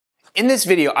In this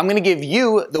video, I'm gonna give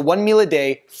you the 1 meal a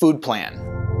day food plan.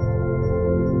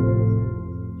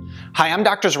 Hi, I'm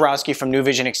Dr. Zarowski from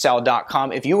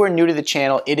NewVisionExcel.com. If you are new to the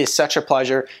channel, it is such a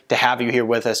pleasure to have you here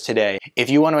with us today. If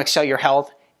you want to excel your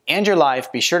health and your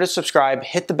life, be sure to subscribe,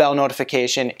 hit the bell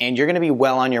notification, and you're gonna be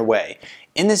well on your way.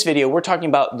 In this video, we're talking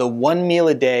about the 1 meal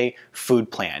a day food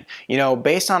plan. You know,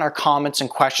 based on our comments and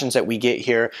questions that we get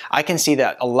here, I can see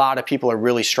that a lot of people are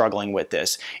really struggling with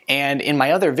this. And in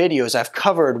my other videos, I've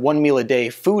covered 1 meal a day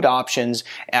food options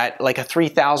at like a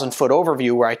 3,000 foot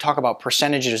overview where I talk about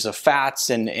percentages of fats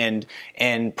and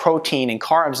protein and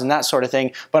carbs and that sort of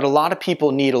thing. But a lot of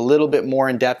people need a little bit more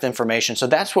in-depth information. So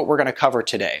that's what we're gonna cover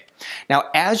today. Now,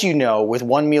 as you know, with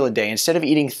 1 meal a day, instead of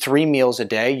eating 3 meals a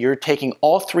day, you're taking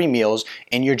all 3 meals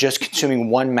and you're just consuming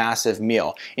one massive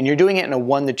meal. And you're doing it in a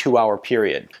 1 to 2 hour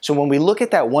period. So when we look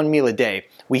at that 1 meal a day,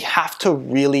 we have to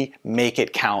really make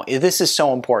it count. This is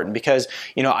so important because,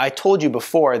 you know, I told you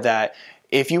before that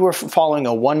if you were following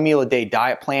a 1 meal a day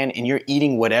diet plan and you're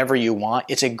eating whatever you want,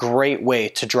 it's a great way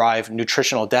to drive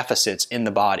nutritional deficits in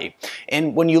the body.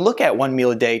 And when you look at 1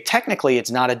 meal a day, technically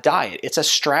it's not a diet, it's a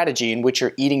strategy in which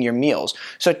you're eating your meals.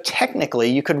 So technically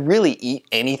you could really eat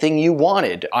anything you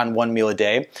wanted on 1 meal a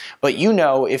day, but you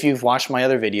know, if you've watched my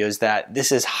other videos, that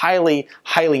this is highly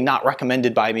not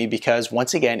recommended by me because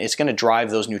once again, it's gonna drive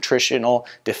those nutritional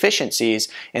deficiencies.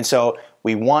 And so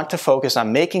we want to focus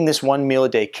on making this 1 meal a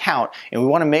day count, and we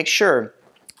want to make sure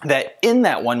that in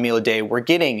that 1 meal a day, we're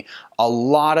getting a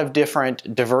lot of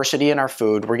different diversity in our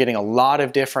food. We're getting a lot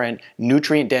of different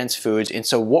nutrient-dense foods. And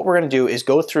so what we're gonna do is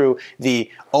go through the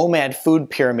OMAD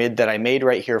food pyramid that I made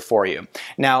right here for you.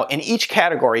 Now, in each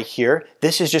category here,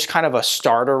 this is just kind of a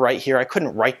starter right here. I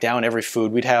couldn't write down every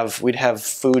food. We'd have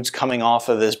foods coming off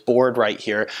of this board right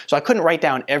here. So I couldn't write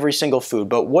down every single food,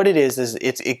 but what it is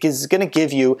it's gonna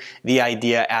give you the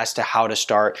idea as to how to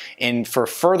start. And for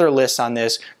further lists on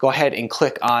this, go ahead and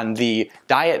click on the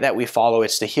diet that we follow.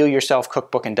 It's the Heal Yourself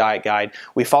Cookbook and Diet Guide.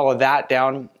 We follow that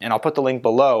down, and I'll put the link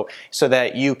below so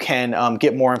that you can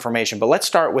get more information. But let's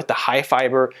start with the high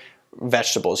fiber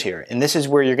vegetables here. And this is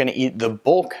where you're gonna eat the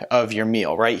bulk of your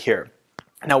meal right here.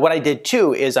 Now what I did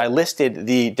too is I listed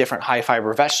the different high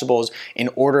fiber vegetables in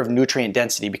order of nutrient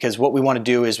density, because what we want to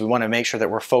do is we want to make sure that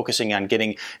we're focusing on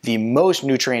getting the most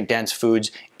nutrient dense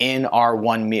foods in our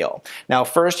one meal. Now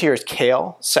first here is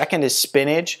kale, second is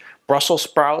spinach, Brussels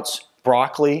sprouts,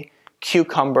 broccoli,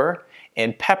 cucumber,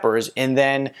 and peppers, and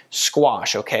then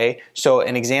squash, okay? So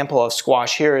an example of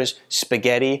squash here is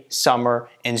spaghetti, summer,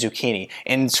 and zucchini.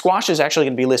 And squash is actually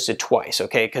gonna be listed twice,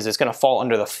 okay? Because it's gonna fall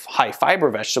under the high fiber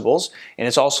vegetables, and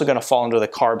it's also gonna fall under the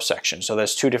carb section. So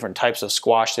there's two different types of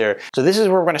squash there. So this is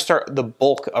where we're gonna start the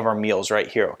bulk of our meals right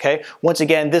here, okay? Once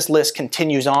again, this list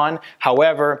continues on.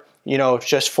 However, you know,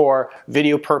 just for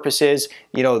video purposes,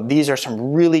 you know, these are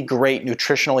some really great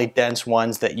nutritionally dense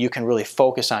ones that you can really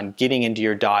focus on getting into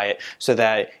your diet so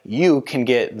that you can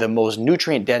get the most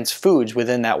nutrient dense foods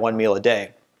within that 1 meal a day.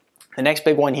 The next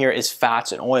big one here is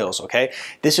fats and oils, okay?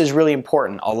 This is really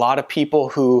important. A lot of people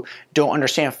who don't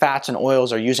understand fats and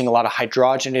oils are using a lot of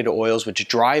hydrogenated oils, which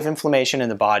drive inflammation in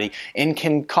the body and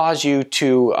can cause you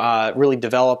to really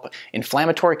develop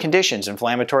inflammatory conditions.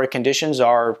 Inflammatory conditions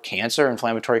are cancer,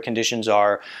 inflammatory conditions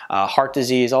are heart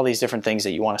disease, all these different things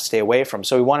that you want to stay away from.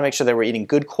 So we want to make sure that we're eating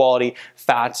good quality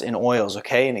fats and oils,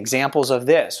 okay? And examples of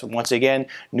this, once again,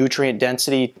 nutrient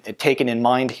density taken in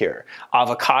mind here.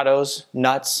 Avocados,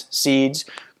 nuts, seeds,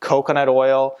 coconut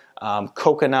oil,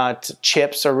 coconut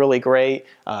chips are really great,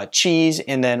 cheese,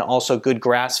 and then also good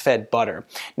grass-fed butter.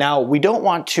 Now, we don't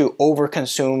want to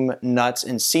overconsume nuts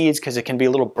and seeds because it can be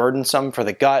a little burdensome for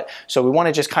the gut, so we want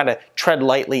to just kind of tread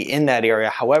lightly in that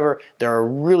area. However, they're a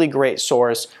really great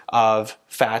source of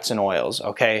fats and oils,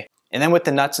 okay? And then with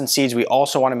the nuts and seeds, we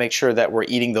also want to make sure that we're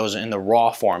eating those in the raw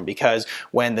form, because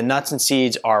when the nuts and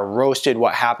seeds are roasted,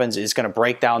 what happens is going to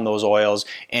break down those oils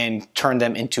and turn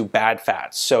them into bad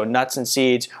fats. So nuts and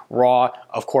seeds, raw,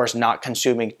 of course, not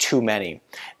consuming too many.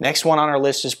 Next one on our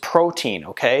list is protein,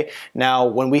 okay? Now,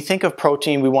 when we think of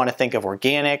protein, we want to think of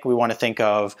organic, we want to think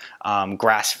of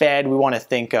grass-fed, we want to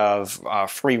think of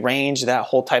free range, that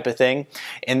whole type of thing.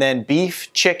 And then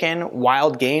beef, chicken,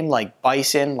 wild game like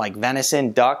bison, like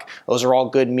venison, duck, those are all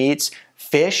good meats.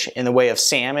 Fish in the way of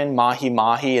salmon,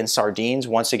 mahi-mahi, and sardines,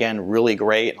 once again, really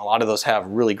great. And a lot of those have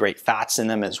really great fats in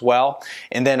them as well.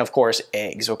 And then, of course,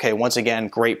 eggs, okay? Once again,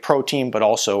 great protein, but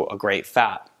also a great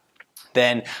fat.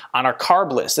 Then on our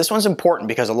carb list, this one's important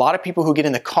because a lot of people who get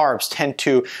into carbs tend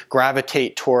to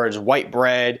gravitate towards white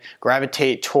bread,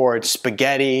 gravitate towards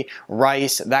spaghetti,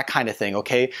 rice, that kind of thing,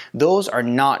 okay? Those are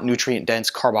not nutrient-dense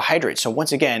carbohydrates. So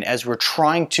once again, as we're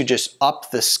trying to just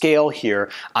up the scale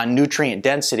here on nutrient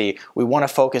density, we want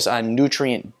to focus on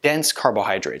nutrient-dense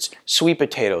carbohydrates. Sweet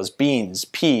potatoes, beans,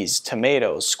 peas,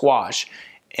 tomatoes, squash,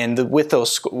 and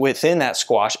within that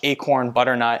squash, acorn,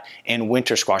 butternut, and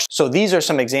winter squash. So these are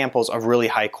some examples of really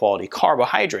high quality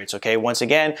carbohydrates, okay? Once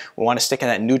again, we want to stick in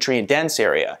that nutrient dense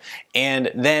area.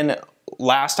 And then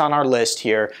last on our list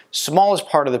here, smallest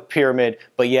part of the pyramid,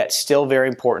 but yet still very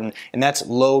important, and that's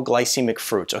low glycemic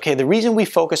fruits. Okay, the reason we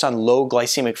focus on low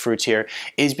glycemic fruits here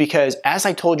is because, as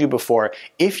I told you before,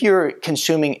 if you're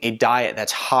consuming a diet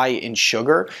that's high in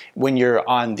sugar when you're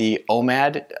on the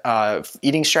OMAD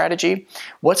eating strategy,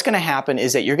 what's going to happen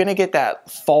is that you're going to get that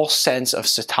false sense of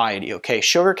satiety. Okay,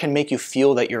 sugar can make you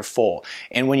feel that you're full,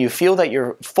 and when you feel that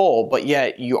you're full, but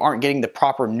yet you aren't getting the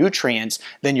proper nutrients,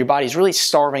 then your body's really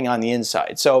starving on the inside.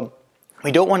 So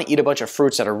we don't want to eat a bunch of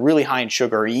fruits that are really high in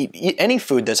sugar, or eat any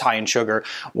food that's high in sugar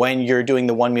when you're doing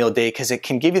the 1 meal a day, because it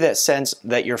can give you that sense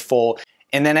that you're full.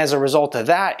 And then as a result of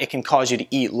that, it can cause you to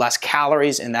eat less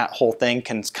calories, and that whole thing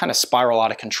can kind of spiral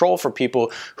out of control for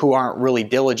people who aren't really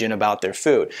diligent about their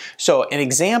food. So an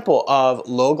example of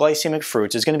low glycemic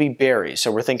fruits is going to be berries.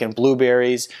 So we're thinking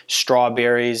blueberries,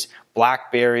 strawberries,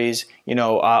 blackberries,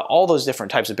 all those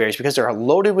different types of berries, because they're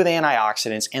loaded with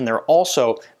antioxidants and they're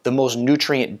also the most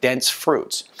nutrient dense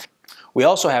fruits. We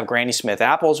also have Granny Smith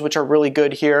apples, which are really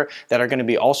good here, that are going to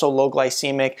be also low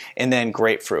glycemic, and then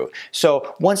grapefruit.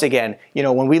 So once again,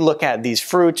 when we look at these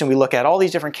fruits and we look at all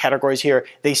these different categories here,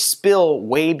 they spill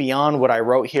way beyond what I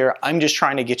wrote here. I'm just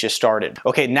trying to get you started.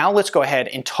 Okay, now let's go ahead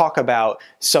and talk about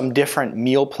some different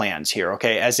meal plans here,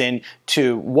 okay? As in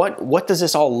to what does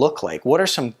this all look like? What are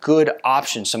some good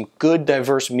options, some good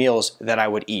diverse meals that I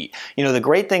would eat? The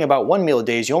great thing about 1 meal a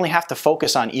day is you only have to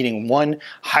focus on eating one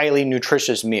highly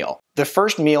nutritious meal. The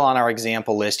first meal on our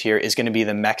example list here is going to be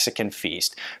the Mexican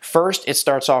feast. First, it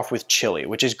starts off with chili,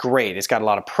 which is great. It's got a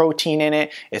lot of protein in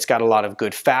it. It's got a lot of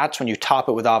good fats when you top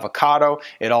it with avocado.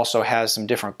 It also has some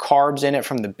different carbs in it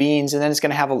from the beans, and then it's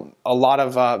going to have a lot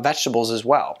of vegetables as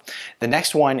well. The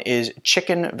next one is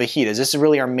chicken fajitas. This is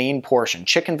really our main portion.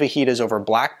 Chicken fajitas over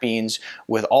black beans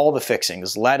with all the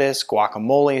fixings: lettuce,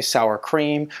 guacamole, sour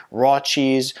cream, raw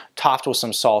cheese, topped with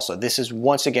some salsa. This is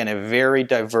once again a very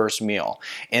diverse meal.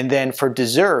 And then for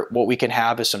dessert, what we can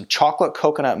have is some chocolate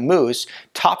coconut mousse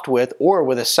topped with or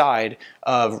with a side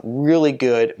of really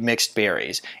good mixed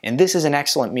berries. And this is an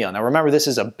excellent meal. Now remember, this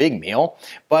is a big meal,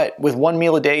 but with 1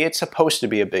 meal a day, it's supposed to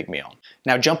be a big meal.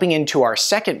 Now jumping into our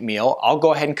second meal, I'll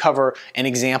go ahead and cover an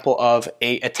example of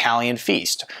an Italian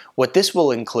feast. What this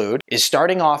will include is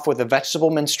starting off with a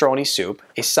vegetable minestrone soup,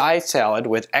 a side salad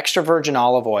with extra virgin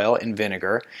olive oil and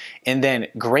vinegar, and then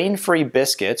grain-free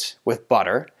biscuits with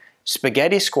butter,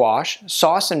 spaghetti squash,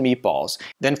 sauce, and meatballs.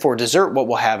 Then for dessert, what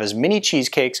we'll have is mini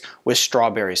cheesecakes with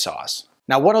strawberry sauce.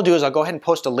 Now what I'll do is I'll go ahead and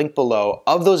post a link below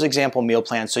of those example meal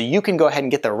plans so you can go ahead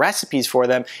and get the recipes for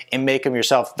them and make them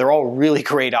yourself. They're all really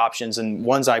great options and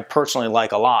ones I personally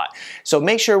like a lot. So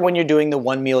make sure when you're doing the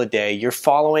 1 meal a day, you're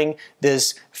following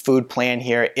this food plan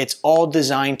here. It's all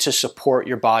designed to support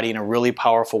your body in a really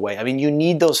powerful way. I mean, you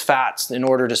need those fats in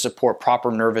order to support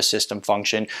proper nervous system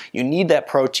function. You need that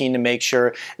protein to make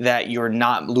sure that you're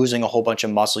not losing a whole bunch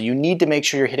of muscle. You need to make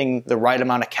sure you're hitting the right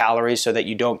amount of calories so that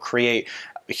you don't create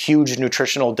huge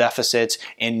nutritional deficits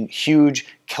and huge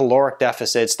caloric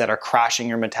deficits that are crashing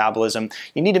your metabolism.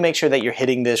 You need to make sure that you're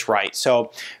hitting this right.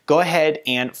 So go ahead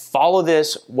and follow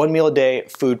this 1 meal a day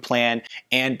food plan,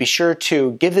 and be sure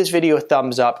to give this video a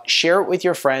thumbs up, share it with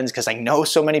your friends, because I know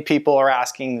so many people are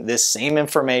asking this same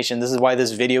information. This is why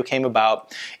this video came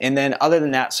about. And then other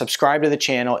than that, subscribe to the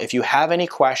channel. If you have any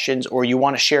questions or you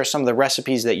want to share some of the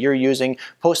recipes that you're using,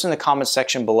 post in the comments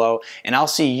section below, and I'll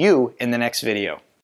see you in the next video.